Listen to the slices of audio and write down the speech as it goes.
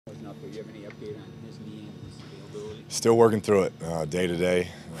Enough, but you have any update on his knee and his availability? Still working through it day to day.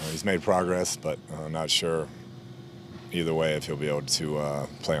 He's made progress, but not sure either way if he'll be able to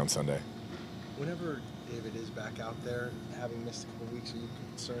play on Sunday. Whenever David is back out there, having missed a couple weeks, are you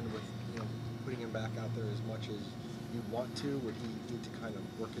concerned with putting him back out there as much as you want to? Would he need to kind of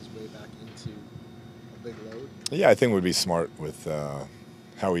work his way back into a big load? Yeah, I think we'd be smart with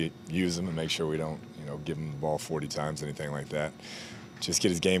how we use him and make sure we don't give him the ball 40 times, anything like that. Just get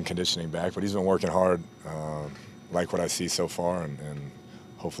his game conditioning back. But he's been working hard, like what I see so far, and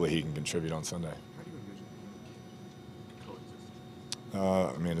hopefully he can contribute on Sunday.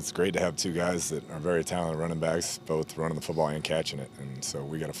 I mean, it's great to have two guys that are very talented running backs, both running the football and catching it. And so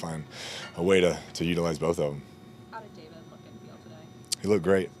we got to find a way to utilize both of them. How did David look in the field today? He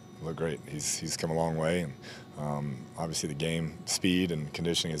looked great. He's come a long way, and obviously the game speed and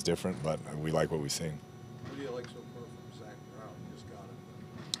conditioning is different, but we like what we've seen. What do you like so far from Zach Brown? You just got him.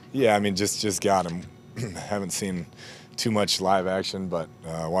 Yeah, I mean, just got him. Haven't seen too much live action, but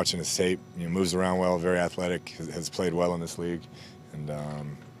watching his tape, moves around well, very athletic, has played well in this league, and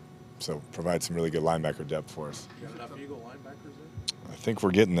so provides some really good linebacker depth for us. You have enough Eagle linebackers there? I think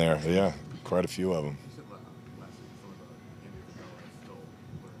we're getting there. Yeah, quite a few of them.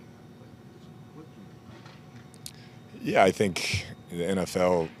 Yeah, I think the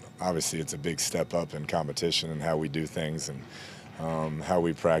NFL, obviously it's a big step up in competition and how we do things and how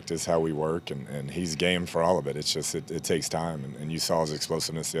we practice, how we work, and he's game for all of it. It's just it takes time, and you saw his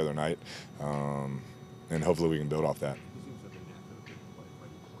explosiveness the other night, and hopefully we can build off that.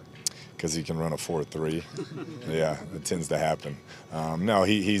 Because he can run a 4.3. Yeah, it tends to happen. No,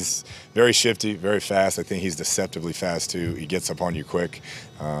 he's very shifty, very fast. I think he's deceptively fast too. He gets up on you quick,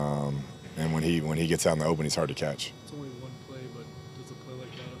 and when he gets out in the open, he's hard to catch. It's only one play, but does a play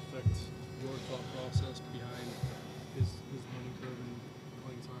like that affect your thought process behind his learning curve and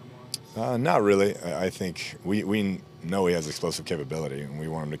playing time-wise? Not really. I think we know he has explosive capability, and we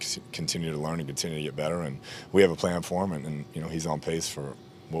want him to continue to learn and continue to get better. And we have a plan for him, and he's on pace for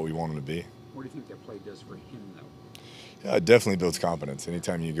what we want him to be. What do you think that play does for him, though? Yeah, it definitely builds confidence.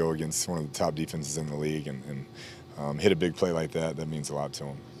 Anytime you go against one of the top defenses in the league and hit a big play like that, that means a lot to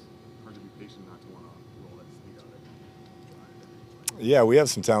him. Hard to be patient not to want to roll that speed out there. Yeah, we have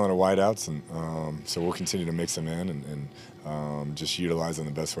some talented wideouts, and so we'll continue to mix them in and just utilize them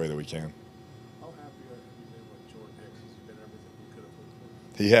the best way that we can. How happy have you been with Jordan Hicks? He's been everything he could have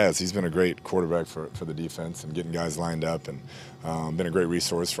been for. He has. He's been a great quarterback for the defense and getting guys lined up, and been a great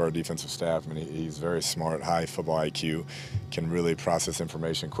resource for our defensive staff. I mean, he's very smart, high football IQ, can really process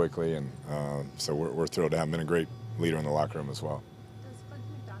information quickly, and so we're thrilled to have him. Been a great leader in the locker room as well. Does Quentin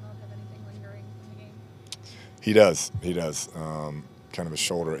McDonald have anything lingering from the game? He does. He does. Kind of a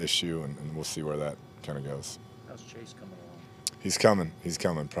shoulder issue, and we'll see where that kind of goes. How's Chase coming along? He's coming. He's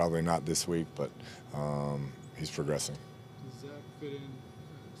coming. Probably not this week, but he's progressing. Does Zach fit in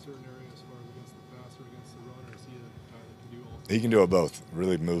certain areas as far as against the pass or against the run, or is he a guy that can do all three? He can do it both.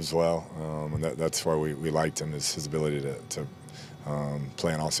 Really moves well, and that's why we liked him, is his ability to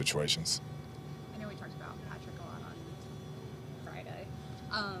play in all situations. I know we talked about Patrick a lot on Friday,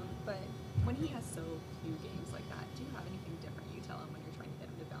 but when he has so few games like that, do you have anything different you tell him when you're trying to get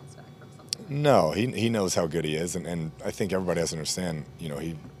him to bounce back from something? No, he knows how good he is, and I think everybody has to understand,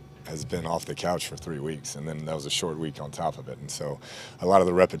 he has been off the couch for 3 weeks, and then that was a short week on top of it. And so a lot of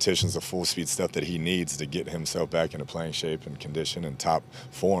the repetitions, the full speed stuff that he needs to get himself back into playing shape and condition and top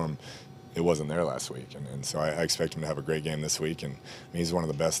form, it wasn't there last week. And so I expect him to have a great game this week, and he's one of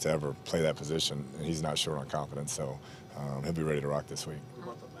the best to ever play that position, and he's not short on confidence, so he'll be ready to rock this week. What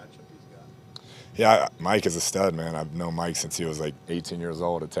about the matchup he's got? Yeah, Mike is a stud, man. I've known Mike since he was like 18 years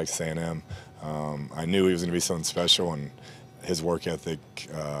old at Texas A&M. I knew he was going to be something special, and his work ethic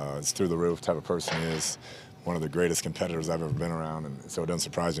is through the roof, type of person he is. One of the greatest competitors I've ever been around, and so it doesn't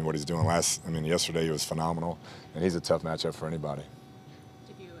surprise me what he's doing. Yesterday he was phenomenal, and he's a tough matchup for anybody.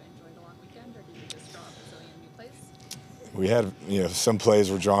 Did you enjoy the long weekend, or did you just draw up a zillion new plays? We had, some plays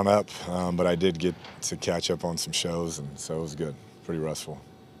were drawn up, but I did get to catch up on some shows, and so it was good. Pretty restful.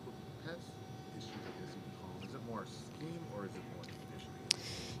 Pass issue, I guess you can call him. Is it more scheme or is it more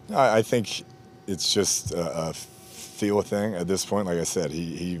conditioning? No, I think it's just a feel thing at this point. Like I said,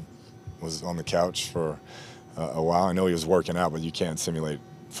 he was on the couch for a while. I know he was working out, but you can't simulate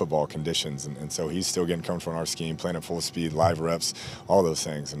football conditions, and so he's still getting comfortable in our scheme, playing at full speed, live reps, all those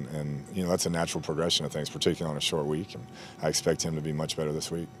things, and that's a natural progression of things, particularly on a short week, and I expect him to be much better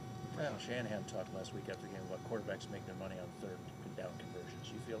this week. Well, Shanahan talked last week after the game about quarterbacks making their money on third and down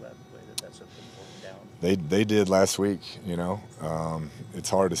conversions. You feel that way, that's an important down? They did last week, It's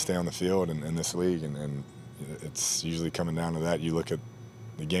hard to stay on the field in this league, and it's usually coming down to that. You look at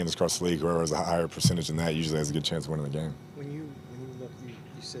the games across the league, whoever has a higher percentage than that usually has a good chance of winning the game. When you look, you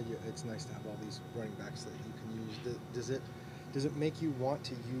said it's nice to have all these running backs that you can use. Does it make you want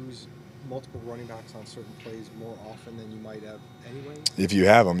to use multiple running backs on certain plays more often than you might have anyway? If you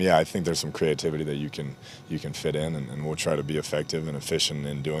have them, yeah, I think there's some creativity that you can fit in, and we'll try to be effective and efficient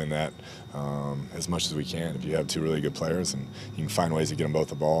in doing that as much as we can. If you have two really good players and you can find ways to get them both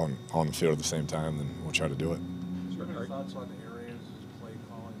the ball and on the field at the same time, then we'll try to do it. Sure. Any thoughts on Arians' play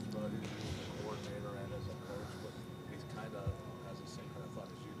calling throughout his years as a coordinator and as a coach? But he's kind of has the same kind of thought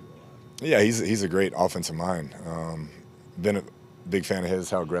as you do a lot. Yeah, he's a great offensive mind. Been a big fan of his,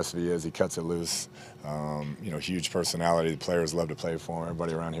 how aggressive he is. He cuts it loose. Huge personality. The players love to play for him.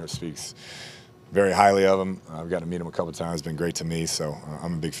 Everybody around here speaks very highly of him. I've got to meet him a couple times. Been great to me, so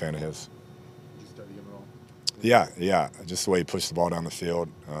I'm a big fan of his. You study him at all? Yeah. Just the way he pushed the ball down the field,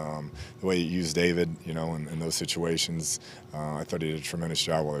 the way he used David, in those situations. I thought he did a tremendous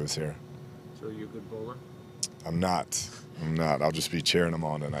job while he was here. So are you a good bowler? I'm not. I'll just be cheering him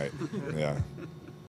on tonight. Yeah.